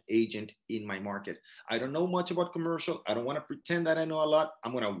CCIM agent in my market. I don't know much about commercial. I don't want to pretend that I know a lot.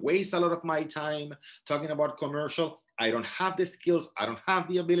 I'm going to waste a lot of my time talking about commercial. I don't have the skills. I don't have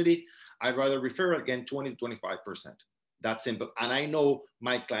the ability. I'd rather refer, again, 20 to 25%. That's simple. And I know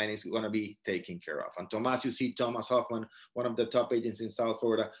my client is going to be taken care of. And Tomas, you see Thomas Hoffman, one of the top agents in South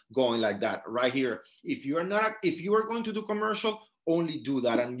Florida, going like that right here. If you are going to do commercial, only do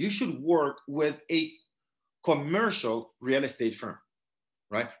that. And you should work with a commercial real estate firm,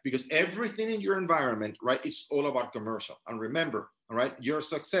 right? Because everything in your environment, right, it's all about commercial. And remember, all right, your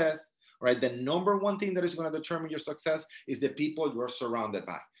success, right, the number 1 thing that is going to determine your success is the people you're surrounded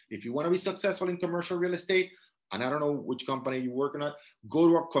by. If you want to be successful in commercial real estate, and I don't know which company you're working at, go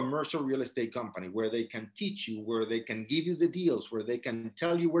to a commercial real estate company where they can teach you, where they can give you the deals, where they can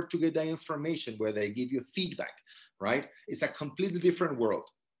tell you where to get the information, where they give you feedback, right? It's a completely different world.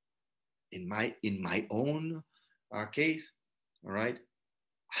 In my own case, all right,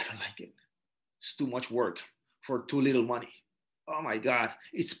 I don't like it. It's too much work for too little money. Oh my God,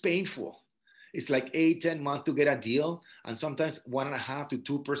 it's painful. It's like 8-10 months to get a deal, and sometimes 1.5%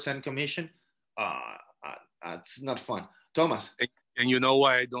 to 2% commission. It's not fun. Thomas. And you know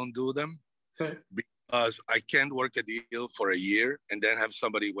why I don't do them? Because I can't work a deal for a year and then have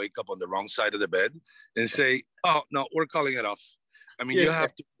somebody wake up on the wrong side of the bed and say, oh, no, we're calling it off. I mean, you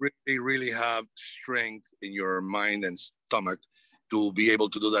have to really, really have strength in your mind and stomach to be able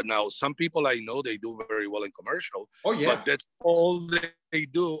to do that. Now, some people I know, they do very well in commercial, but that's all they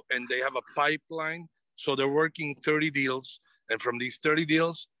do. And they have a pipeline. So they're working 30 deals. And from these 30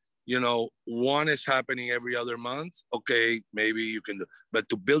 deals, 1 is happening every other month. Okay, maybe you can do, but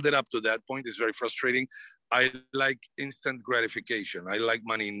to build it up to that point is very frustrating. I like instant gratification. I like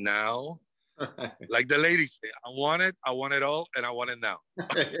money now. Like the ladies say, I want it all, and I want it now.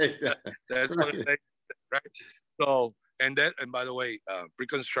 That's what they say, right? So, and by the way,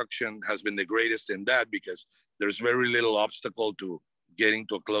 pre-construction has been the greatest in that because there's very little obstacle to getting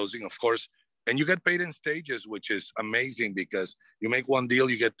to a closing. Of course, and you get paid in stages, which is amazing because you make 1 deal,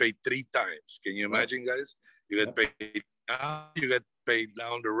 you get paid 3 times. Can you imagine, guys? You get paid now, you get paid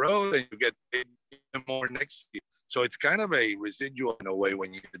down the road, and you get paid more next year. So it's kind of a residual in a way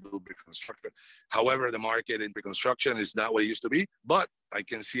when you do pre-construction. However, the market in pre-construction is not what it used to be, but I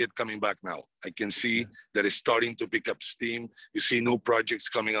can see it coming back now. I can see that it's starting to pick up steam. You see new projects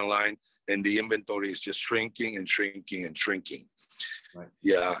coming online, and the inventory is just shrinking and shrinking and shrinking. Right.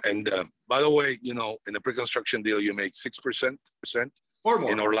 Yeah, and by the way, in a pre-construction deal, you make 6% or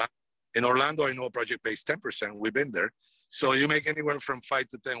more. In Orlando, I know a project pays 10%. We've been there, so you make anywhere from 5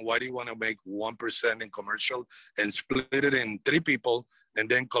 to 10. Why do you want to make 1% in commercial and split it in 3 people, and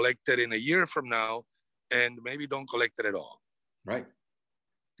then collect it in a year from now, and maybe don't collect it at all? Right.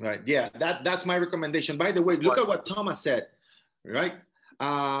 Yeah, that's my recommendation. By the way, look at what Thomas said. Right.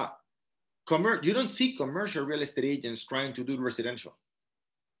 You don't see commercial real estate agents trying to do residential.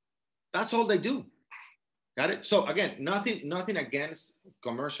 That's all they do. Got it? So again, nothing against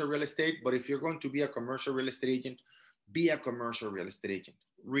commercial real estate, but if you're going to be a commercial real estate agent, be a commercial real estate agent.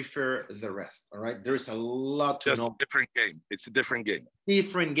 Refer the rest, all right? There's a lot to know. It's a different game. It's a different game.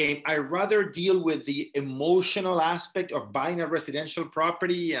 Different game. I rather deal with the emotional aspect of buying a residential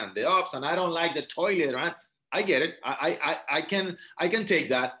property and the ups, and I don't like the toilet, right? I get it. I can take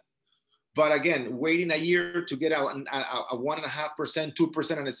that. But again, waiting a year to get a 1.5%,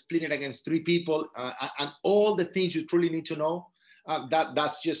 2%, and split it against 3 people, and all the things you truly need to know,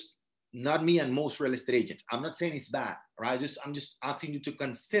 that's just not me and most real estate agents. I'm not saying it's bad, right? I'm just asking you to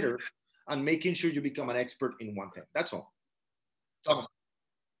consider and making sure you become an expert in one thing. That's all. Thomas.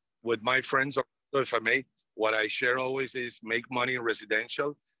 With my friends, if I may, what I share always is make money in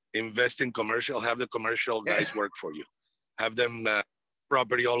residential, invest in commercial, have the commercial guys work for you, have them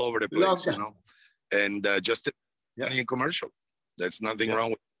property all over the place, you know, and just money in commercial. There's nothing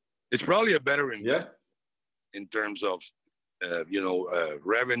wrong with it. It's probably a better investment in terms of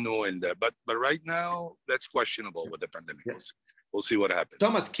revenue and but right now that's questionable with the pandemic. We'll see what happens.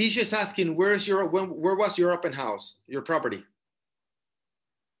 Thomas, Keisha is asking, where was your open house, your property?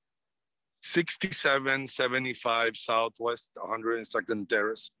 6775 Southwest 102nd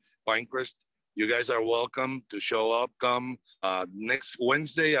Terrace, Pinecrest. You guys are welcome to show up. Come next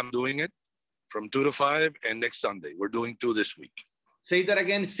Wednesday, I'm doing it from 2 to 5, and next Sunday we're doing 2 this week. Say that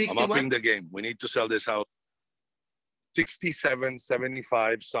again. 61? I'm upping the game. We need to sell this house.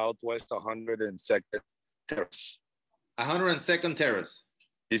 6775 Southwest 102nd Terrace. 102nd Terrace.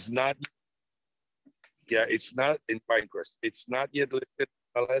 It's not in Pinecrest. It's not yet listed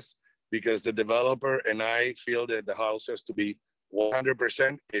unless because the developer and I feel that the house has to be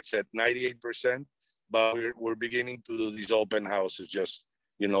 100%. It's at 98%, but we're beginning to do these open houses just,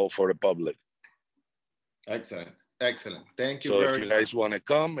 for the public. Excellent. Thank you. So if you guys want to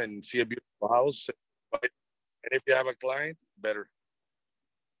come and see a beautiful house, and if you have a client, better.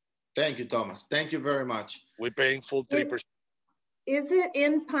 Thank you, Thomas. Thank you very much. We're paying full 3%. Is it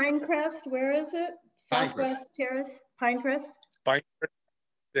in Pinecrest? Where is it? Southwest Terrace, Pinecrest?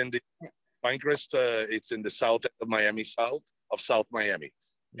 Pinecrest, it's in the south end of Miami, south of South Miami.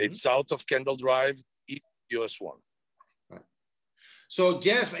 Mm-hmm. It's south of Kendall Drive, east US 1. Right. So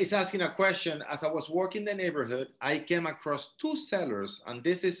Jeff is asking a question. As I was walking the neighborhood, I came across 2 sellers, and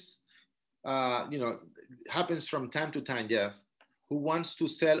this is, happens from time to time, Jeff, who wants to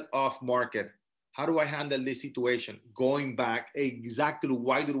sell off market. How do I handle this situation? Going back exactly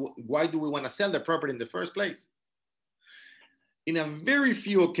why do we want to sell the property in the first place? In a very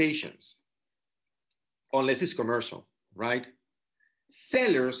few occasions, unless it's commercial, right?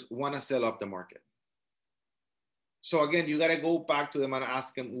 Sellers want to sell off the market. So again, you got to go back to them and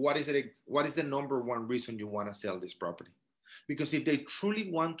ask them, what is the number one reason you want to sell this property? Because if they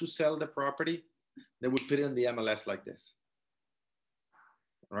truly want to sell the property, they would put it in the MLS like this,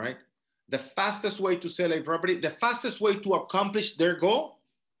 right? The fastest way to sell a property, the fastest way to accomplish their goal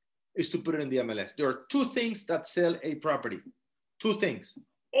is to put it in the MLS. There are 2 things that sell a property. 2 things,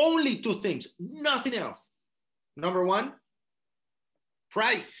 only 2 things, nothing else. Number 1,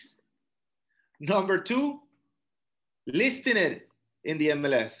 price. Number 2, listing it in the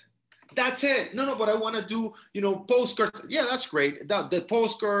MLS. That's it. No, but I want to do, postcards. Yeah, that's great. The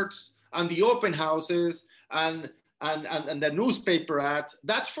postcards and the open houses and the newspaper ads,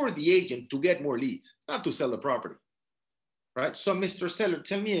 that's for the agent to get more leads, not to sell the property, right? So Mr. Seller,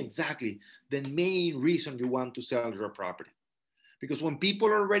 tell me exactly the main reason you want to sell your property. Because when people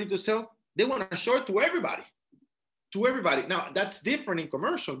are ready to sell, they want to show it to everybody. Now, that's different in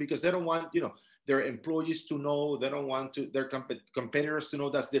commercial because they don't want, their employees to know. They don't want their competitors to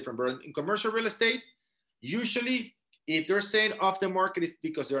know. That's different. But in commercial real estate, usually if they're saying off the market, it's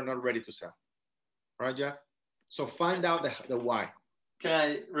because they're not ready to sell. Right, Jeff? So find out the why. Can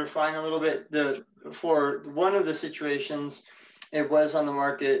I refine a little bit? For one of the situations, it was on the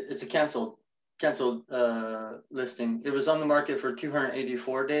market. It's a canceled listing. It was on the market for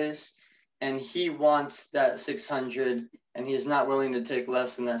 284 days, and he wants that 600, and he is not willing to take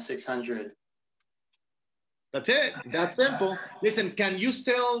less than that 600. That's it. That's simple. Listen, can you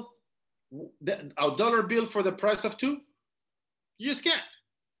sell a dollar bill for the price of 2? You just can't.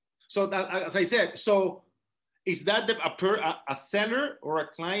 So that, as I said, so is that a seller or a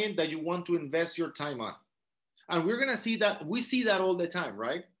client that you want to invest your time on? And we're going to see that. We see that all the time,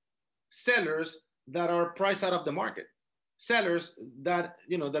 right? Sellers that are priced out of the market. Sellers that,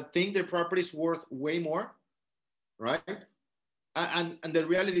 that think their property is worth way more, right? And the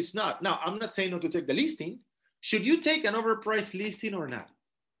reality is not. Now, I'm not saying not to take the listing. Should you take an overpriced listing or not?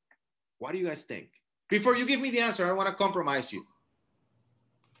 What do you guys think? Before you give me the answer, I don't want to compromise you.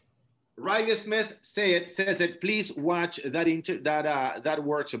 Riley Smith says it. Please watch that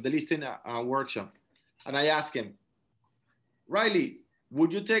workshop, the listing workshop. And I asked him, Riley,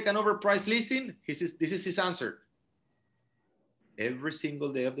 would you take an overpriced listing? This is his answer. Every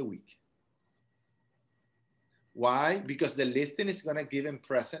single day of the week. Why? Because the listing is going to give him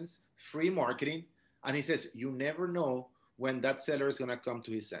presence, free marketing. And he says, you never know when that seller is going to come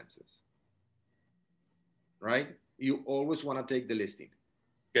to his senses. right? You always want to take the listing.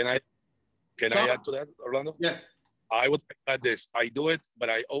 Can I Tom? add to that, Orlando? Yes. I would add this. I do it, but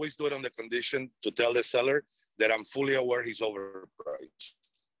I always do it on the condition to tell the seller that I'm fully aware he's overpriced.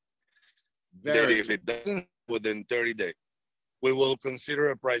 That if it doesn't within 30 days, we will consider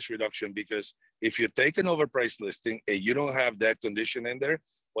a price reduction, because if you take an overpriced listing and you don't have that condition in there,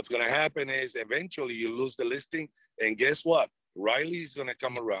 what's going to happen is eventually you lose the listing. And guess what? Riley is going to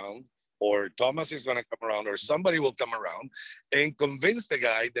come around, or Thomas is going to come around, or somebody will come around and convince the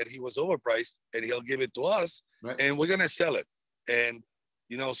guy that he was overpriced, and he'll give it to us, right, and we're going to sell it. And,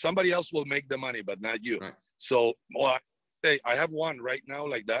 you know, somebody else will make the money, but not you. Right. So well, I have one right now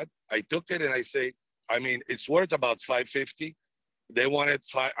like that. I took it and I say, I mean, it's worth about 550. They wanted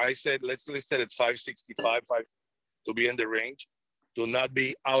five. I said, let's list it at 565, to be in the range, to not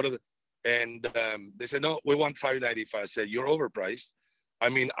be out of the, and they said, no, we want 595. I said, you're overpriced. I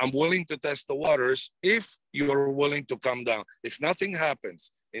mean, I'm willing to test the waters if you're willing to come down. If nothing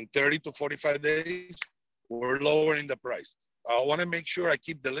happens in 30 to 45 days, we're lowering the price. I want to make sure I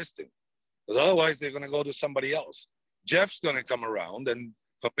keep the listing, because otherwise they're going to go to somebody else. Jeff's going to come around and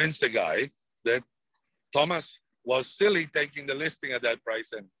convince the guy that Thomas was silly taking the listing at that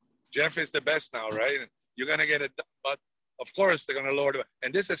price, and Jeff is the best now, right? And you're going to get it done. But of course, they're going to lower it.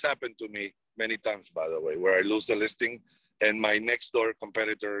 And this has happened to me many times, by the way, where I lose the listing and my next door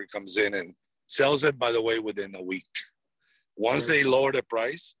competitor comes in and sells it, by the way, within a week. Once they lower the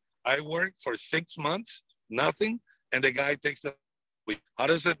price, I work for 6 months, nothing, and the guy takes the week. How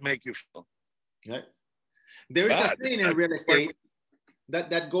does it make you feel? Right. There is a saying in real estate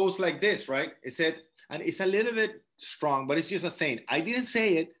that goes like this, right? It said, and it's a little bit strong, but it's just a saying. I didn't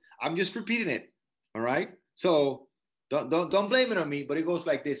say it. I'm just repeating it. All right. So don't blame it on me, but it goes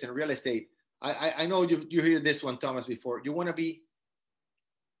like this in real estate. I know you heard this one, Thomas, before. You want to be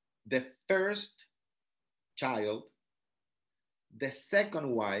the first child, the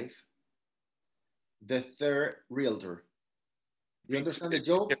second wife, the third realtor. You understand the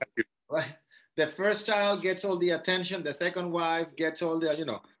joke? Right? The first child gets all the attention. The second wife gets all the, you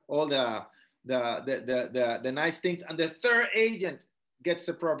know, all the nice things, and the third agent gets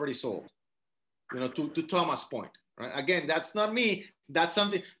the property sold. You know, to Thomas' point, right? Again, that's not me. That's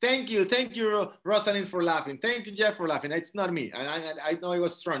something. Thank you, Rosalind, for laughing. Thank you, Jeff, for laughing. It's not me. And I know it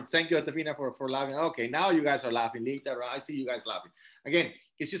was strong. Thank you, Josefina, for laughing. Okay, now you guys are laughing. Later, I see you guys laughing. Again,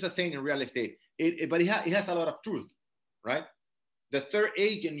 it's just a saying in real estate. But it has a lot of truth, right? The third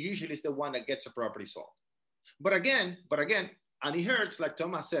agent usually is the one that gets a property sold. But again, and it hurts, like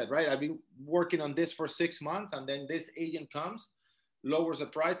Thomas said, right? I've been working on this for 6 months, and then this agent comes, lowers the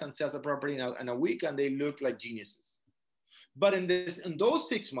price, and sells the property in a week, and they look like geniuses. But in those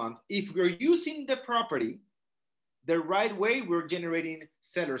 6 months, if we're using the property the right way, we're generating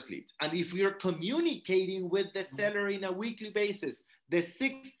seller's leads. And if we are communicating with the seller in a weekly basis, the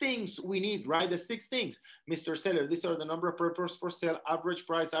 6 things we need, right? The 6 things, Mr. Seller, these are the number of purposes for sale, average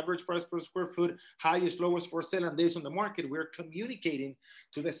price per square foot, highest, lowest for sale, and days on the market. We're communicating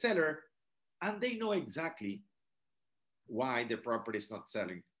to the seller, and they know exactly why the property is not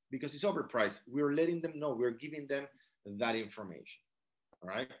selling, because it's overpriced. We're letting them know, we're giving them that information, all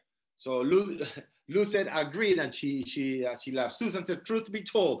right? So Lou said agreed, and she laughed. Susan said, truth be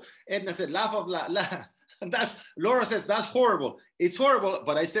told. Edna said, laugh of laugh. That's Laura says, that's horrible. It's horrible,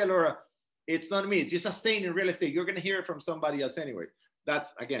 but I said, Laura, it's not me. It's just a saying in real estate. You're gonna hear it from somebody else anyway.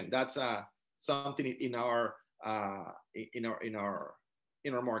 That's something in our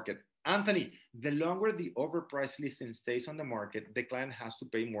market. Anthony, the longer the overpriced listing stays on the market, the client has to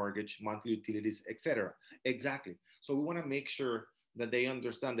pay mortgage, monthly utilities, etc. Exactly. So we want to make sure that they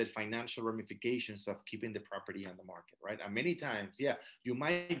understand the financial ramifications of keeping the property on the market, right? And many times, yeah, you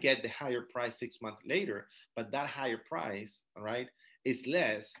might get the higher price 6 months later, but that higher price, all right, is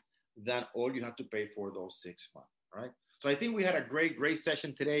less than all you have to pay for those 6 months, right? So I think we had a great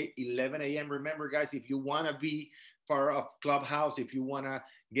session today, 11 a.m. Remember, guys, if you want to be part of Clubhouse, if you want to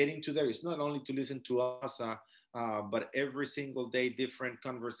get into there, it's not only to listen to us, but every single day, different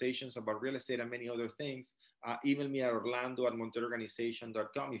conversations about real estate and many other things. Email me at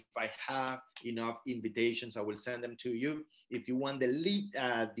orlando@montielorganization.com. If I have enough invitations, I will send them to you. If you want the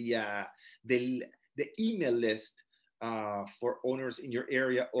email list for owners in your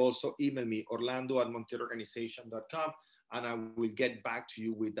area, also email me, orlando@montielorganization.com, and I will get back to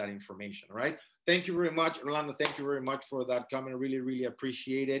you with that information, all right? Thank you very much, Orlando. Thank you very much for that comment. Really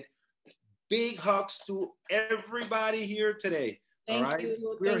appreciate it. Big hugs to everybody here today. Thank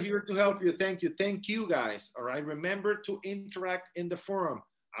you. We're here to help you. Thank you, guys. All right. Remember to interact in the forum.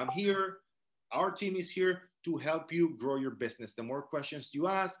 I'm here. Our team is here to help you grow your business. The more questions you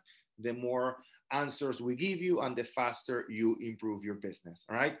ask, the more answers we give you and the faster you improve your business.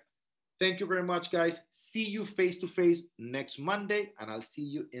 All right. Thank you very much, guys. See you face to face next Monday, and I'll see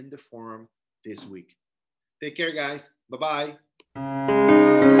you in the forum this week. Take care, guys. Bye-bye.